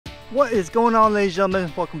What is going on, ladies and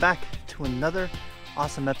gentlemen? Welcome back to another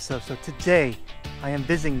awesome episode. So today I am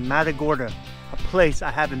visiting Matagorda, a place I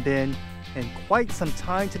haven't been in quite some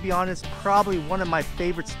time, to be honest. Probably one of my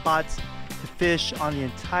favorite spots to fish on the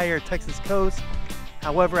entire Texas coast.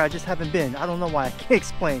 However, I just haven't been. I don't know why, I can't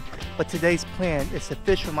explain. But today's plan is to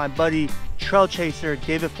fish with my buddy Trailchaser,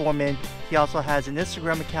 David Foreman. He also has an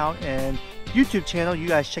Instagram account and YouTube channel. You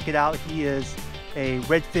guys check it out. He is a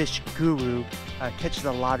redfish guru. Catches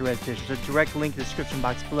a lot of redfish. There's a direct link in the description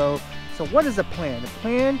box below. So what is the plan? The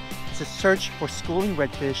plan is to search for schooling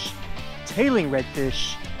redfish, tailing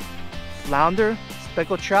redfish, flounder,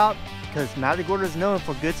 speckled trout, because Matagorda is known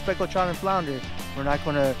for good speckled trout and flounder. We're not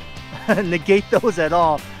going to negate those at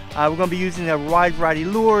all. We're going to be using a wide variety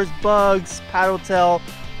of lures, bugs, paddle tail,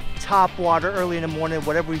 top water early in the morning,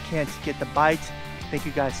 whatever we can to get the bite. Thank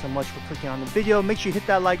you guys so much for clicking on the video. Make sure you hit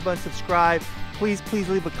that like button, subscribe. Please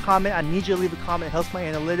leave a comment. I need you to leave a comment. It helps my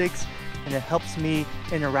analytics and it helps me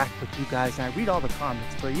interact with you guys. And I read all the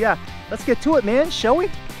comments. But yeah, let's get to it, man. Shall we?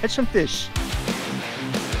 Catch some fish.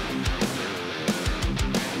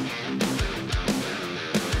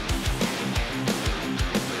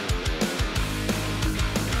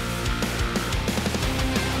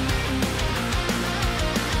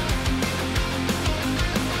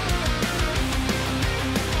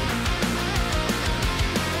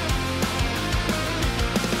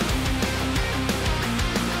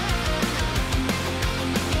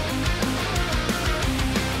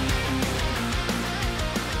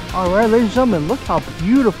 Alright, ladies and gentlemen, look how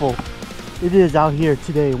beautiful it is out here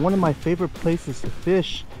today. One of my favorite places to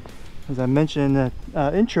fish. As I mentioned in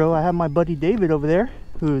the intro, I have my buddy David over there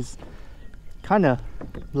who's kind of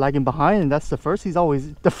lagging behind, and that's the first. He's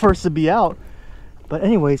always the first to be out. But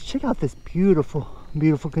anyways, check out this beautiful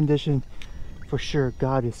condition for sure.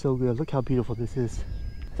 God is so good. Look how beautiful this is.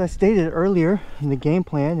 As I stated earlier, in the game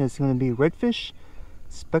plan is going to be redfish,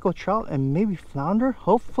 speckled trout, and maybe flounder.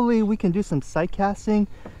 Hopefully we can do some sight casting,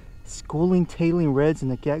 schooling, tailing reds in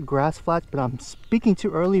the grass flats, but I'm speaking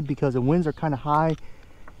too early because the winds are kind of high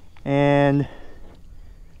and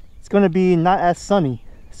it's going to be not as sunny.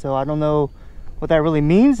 So I don't know what that really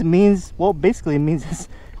means. It means, well, basically it means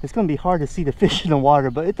it's going to be hard to see the fish in the water,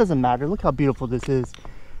 but it doesn't matter. Look how beautiful this is,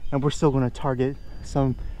 and we're still going to target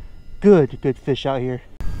some good fish out here.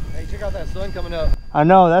 Hey, check out that sun coming up. I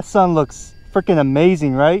know, that sun looks freaking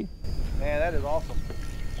amazing, right? Man, that is awesome.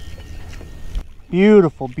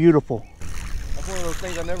 Beautiful. That's one of those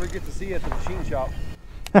things I never get to see at the machine shop.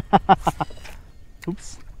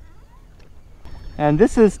 Oops. And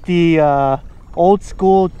this is the old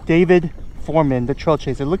school David Foreman, the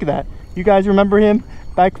Trailchaser. Look at that. You guys remember him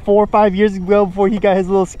back 4 or 5 years ago before he got his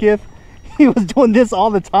little skiff? He was doing this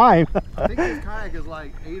all the time. I think his kayak is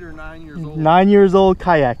like 8 or 9 years old. 9 years old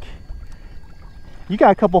kayak. You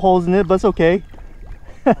got a couple holes in it, but it's okay.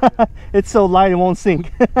 It's so light it won't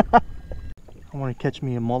sink. I want to catch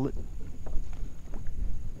me a mullet.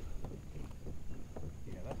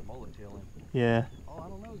 Yeah, that's a mullet tailing. Yeah. Oh, I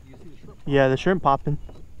don't know. Do you see the shrimp? Yeah, the shrimp popping.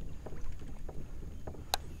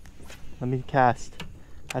 Let me cast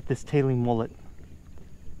at this tailing mullet.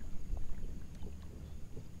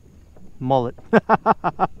 Mullet. I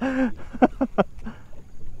can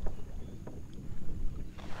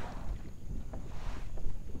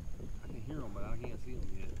hear them, but I can't see them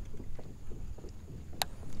yet.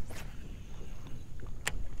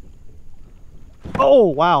 Oh,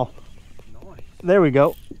 wow. Nice. There we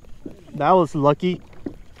go. That was lucky.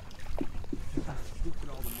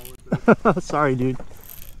 Sorry, dude.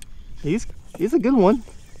 He's a good one.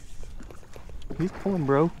 He's pulling,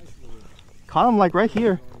 bro. Caught him like right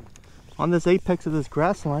here on this apex of this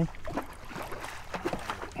grass line.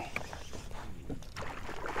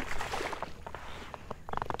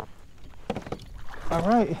 All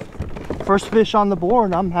right, first fish on the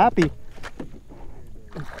board. I'm happy.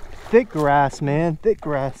 Thick grass, man, thick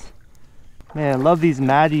grass. Man, I love these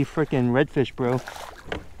matty freaking redfish, bro.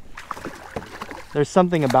 There's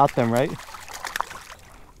something about them, right?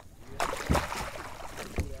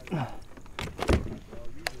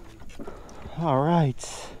 All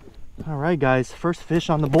right, guys, first fish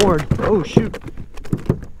on the board. Oh, shoot.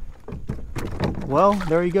 Well,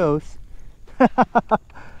 there he goes.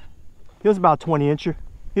 He was about 20 incher.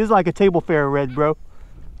 He was like a table fare red, bro.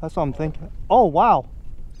 That's what I'm thinking. Oh, wow.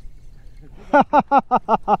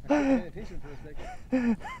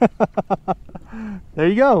 There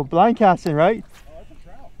you go, blind casting, right? Oh, that's a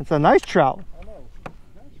trout. It's a nice trout. Oh no,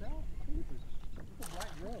 is that a trout? It's a black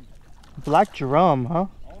drum. Black drum, huh? On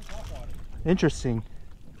top water. Interesting.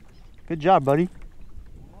 Good job, buddy.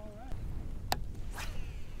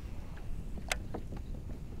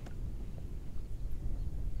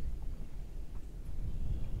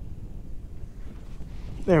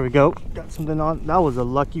 There we go. Got something on. That was a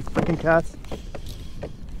lucky freaking cast.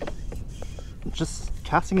 Just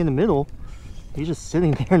casting in the middle. He's just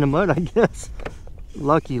sitting there in the mud, I guess.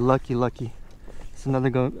 Lucky, lucky, lucky. It's another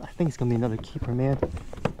go. I think it's gonna be another keeper, man.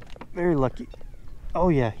 Very lucky. Oh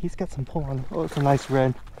yeah, he's got some pull on him. Oh, it's a nice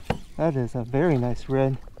red. That is a very nice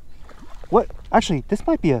red. What? Actually, this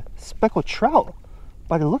might be a speckled trout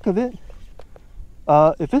by the look of it.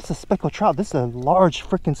 If it's a speckled trout, this is a large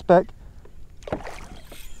freaking speck.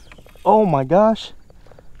 Oh my gosh.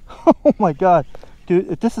 Oh my god. Dude,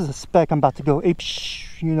 if this is a speck, I'm about to go ape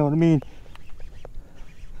shh, you know what I mean?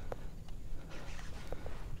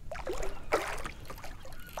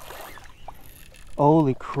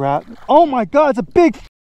 Holy crap. Oh my god, it's a big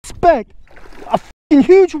speck. A f***ing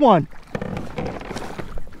huge one.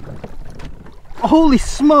 Holy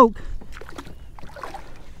smoke.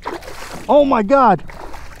 Oh my god.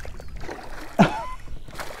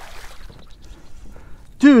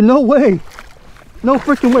 Dude, no way. No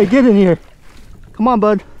freaking way. Get in here. Come on,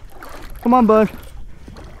 bud. Come on, bud.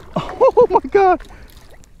 Oh my god.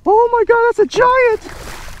 Oh my god, that's a giant.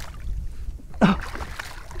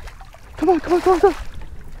 Come on, come on, come on, come on.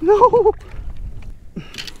 No.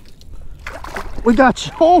 We got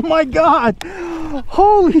you. Oh my god.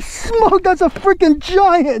 Holy smoke, that's a freaking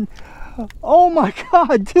giant. Oh my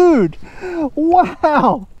god, dude.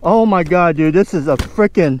 Wow. Oh my god, dude. This is a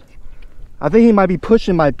freaking... I think he might be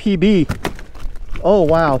pushing my PB. Oh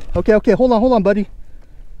wow. Okay, okay, hold on, buddy.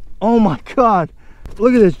 Oh my god.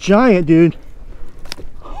 Look at this giant, dude.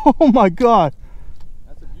 Oh my god.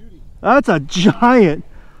 That's a beauty. That's a giant.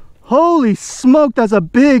 Holy smoke, that's a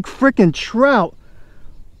big freaking trout.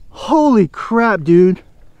 Holy crap, dude.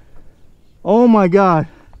 Oh my god.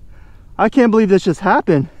 I can't believe this just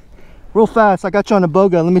happened. Real fast, I got you on the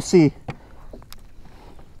boga. Let me see.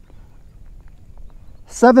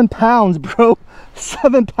 7 pounds, bro.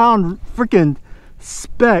 7 pound freaking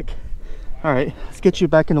speck. All right, let's get you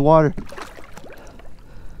back in the water.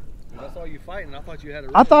 I saw you fighting. I thought you had a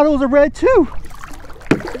red. I thought it was a red too.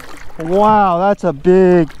 Wow, that's a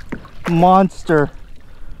big monster.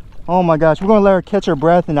 Oh my gosh, we're gonna let her catch her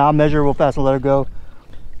breath and I'll measure real fast and let her go.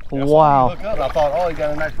 Yeah, wow. Look up, I thought, oh, he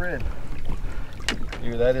got a nice red.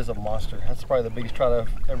 Dude, that is a monster. That's probably the biggest trout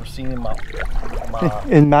I've ever seen in my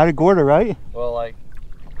in Matagorda, right? Well, like,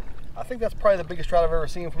 I think that's probably the biggest trout I've ever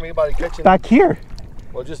seen from anybody catching. Back here.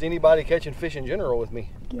 Well, just anybody catching fish in general with me.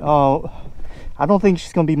 Oh, I don't think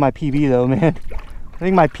she's gonna be my PB though, man. I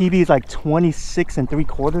think my PB is like 26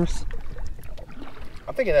 3/4.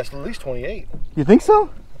 I'm thinking that's at least 28. You think so?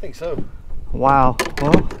 I think so. Wow.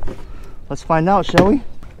 Well, let's find out, shall we?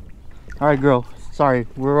 All right, girl. Sorry,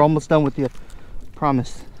 we're almost done with you.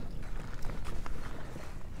 Promise.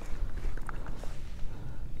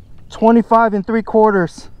 25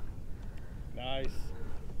 3/4. Nice.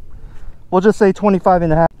 We'll just say 25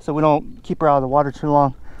 1/2 so we don't keep her out of the water too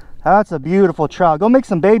long. That's a beautiful trout. Go make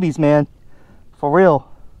some babies, man. For real.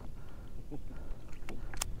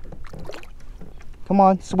 Come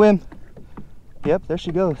on, swim. Yep, there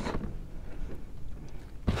she goes.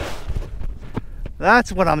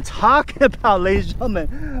 That's what I'm talking about, ladies and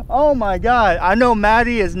gentlemen. Oh my god. I know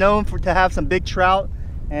Maddie is known to have some big trout,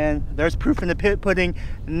 and there's proof in the pudding.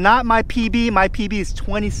 Not my PB. My PB is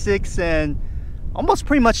 26 and almost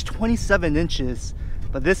pretty much 27 inches.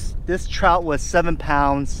 But this trout was 7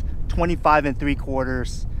 pounds, 25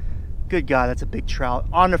 3/4. Good god, that's a big trout.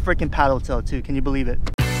 On the freaking paddle tail too. Can you believe it?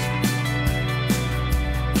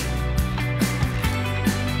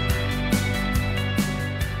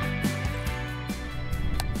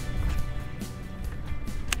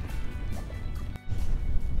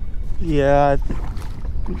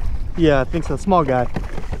 Yeah, I think so. Small guy.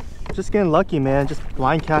 Just getting lucky, man. Just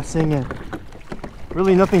blind casting and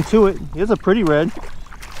really nothing to it. He is a pretty red.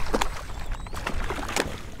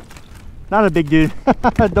 Not a big dude.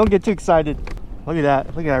 Don't get too excited. Look at that.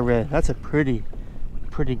 Look at that red. That's a pretty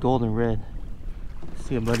golden red.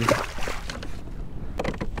 See ya, buddy.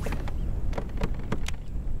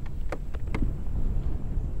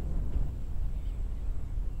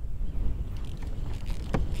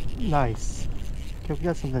 Nice. Okay, we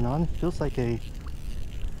got something on. Feels like a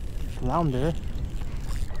flounder.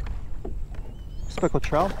 Speckled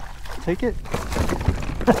trout. Take it.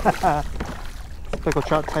 Speckled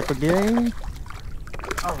trout type of game.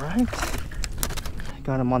 Alright.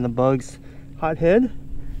 Got him on the bugs hot head.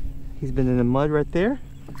 He's been in the mud right there.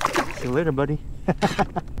 See you later, buddy.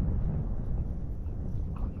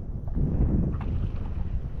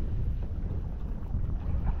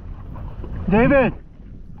 David!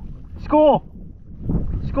 School!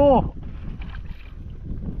 School!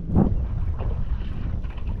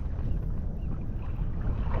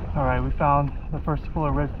 we found the first school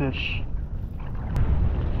of redfish.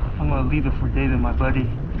 I'm gonna leave it for David, my buddy,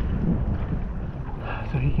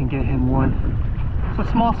 so he can get him one. It's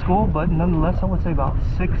a small school, but nonetheless, I would say about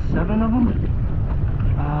 6, 7 of them.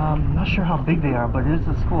 Not sure how big they are, but it is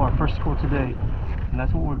a school, our first school today, and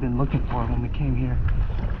that's what we've been looking for when we came here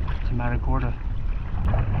to Matagorda.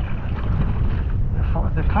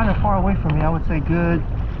 They're kind of far away from me. I would say good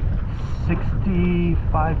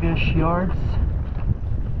 65-ish yards.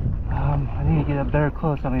 I need to get up better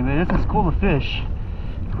close. I mean, it is a school of fish.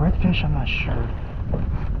 Redfish, I'm not sure.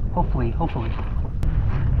 Hopefully.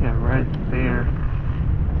 Yeah, right there.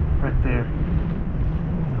 Right there.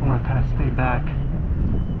 I'm gonna kind of stay back.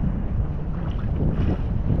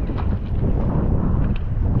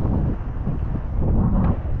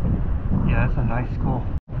 Yeah, that's a nice school.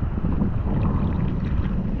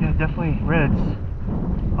 Yeah, definitely reds.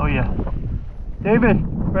 Oh yeah. David,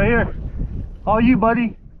 right here. All you,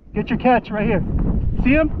 buddy. Get your catch right here. See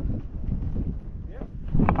him? Yeah.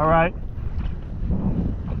 All right.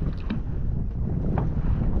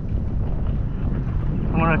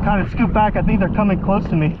 I'm gonna kind of scoot back. I think they're coming close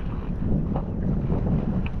to me.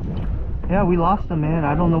 Yeah, we lost them, man.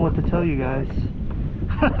 I don't know what to tell you guys.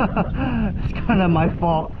 It's kind of my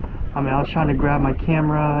fault. I mean, I was trying to grab my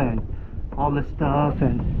camera and all this stuff,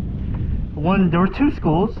 and there were 2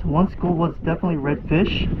 schools. One school was definitely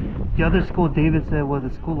redfish. The other school, David said, was a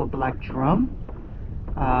school of black drum.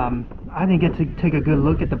 I didn't get to take a good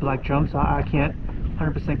look at the black drum, so I can't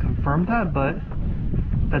 100% confirm that, but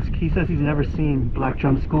he says he's never seen black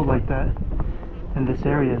drum school like that in this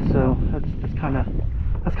area, so that's kind of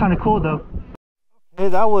cool though. Hey,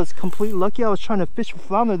 that was complete lucky. I was trying to fish for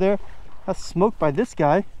flounder there. I was smoked by this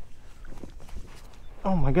guy.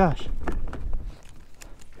 Oh my gosh.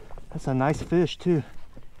 That's a nice fish too.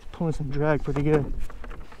 He's pulling some drag pretty good.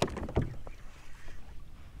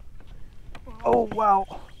 Oh wow.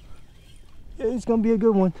 Yeah, he's gonna be a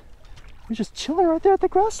good one. He's just chilling right there at the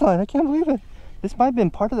grass line. I can't believe it. This might have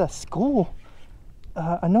been part of that school.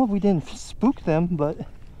 I know we didn't spook them, but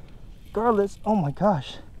regardless, oh my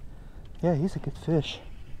gosh. Yeah, he's a good fish.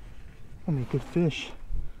 I mean, good fish.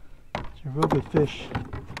 He's a real good fish.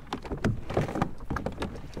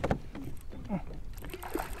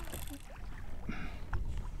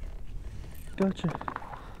 Gotcha.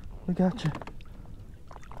 We got you.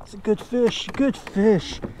 It's a good fish. Good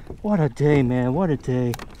fish. What a day, man. What a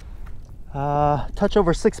day. Touch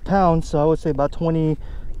over 6 pounds, so I would say about 24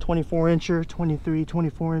 incher, 23,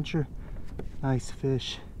 24 incher. Nice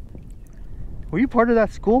fish. Were you part of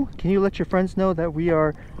that school? Can you let your friends know that we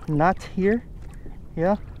are not here?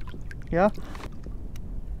 Yeah? Yeah?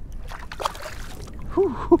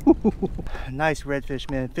 Nice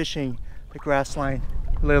redfish, man. Fishing the grass line.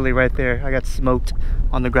 Literally right there. I got smoked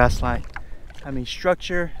on the grass line. I mean,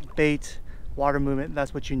 structure, bait, water movement,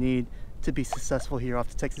 that's what you need to be successful here off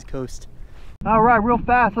the Texas coast. All right, real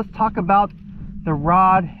fast, let's talk about the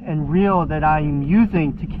rod and reel that I am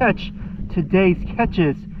using to catch today's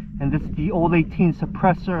catches. And this is the Old 18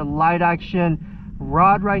 suppressor light action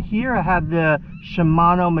rod right here. I have the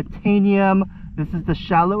Shimano Metanium. This is the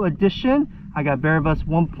shallow edition. I got Varivas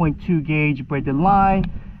 1.2 gauge braided line.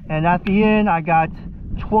 And at the end, I got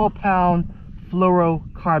 12-pound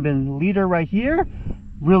fluorocarbon leader right here.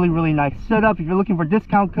 Really nice setup. If you're looking for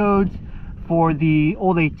discount codes for the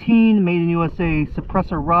Old 18 made in USA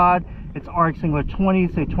suppressor rod, it's RX Angler 20.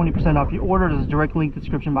 Save 20% off your order. There's a direct link in the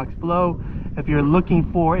description box below. If you're looking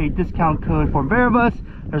for a discount code for Varivas,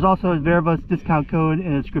 there's also a Varivas discount code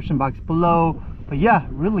in the description box below. But yeah,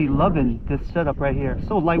 really loving this setup right here.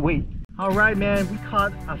 So lightweight. All right, man, we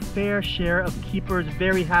caught a fair share of keepers.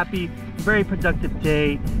 Very happy, very productive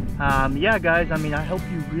day. Yeah, guys, I mean, I hope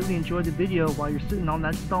you really enjoyed the video while you're sitting on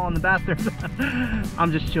that stall in the bathroom.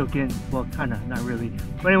 I'm just joking. Well, kind of, not really.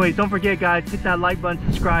 But anyways, don't forget, guys, hit that like button,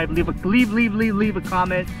 subscribe, leave a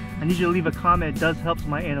comment. I need you to leave a comment. It does help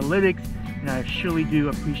my analytics, and I surely do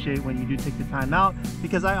appreciate when you do take the time out,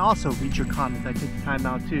 because I also read your comments. I take the time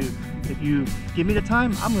out too. If you give me the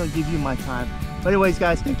time, I'm going to give you my time. But anyways,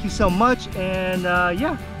 guys, thank you so much, and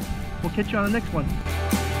yeah, we'll catch you on the next one.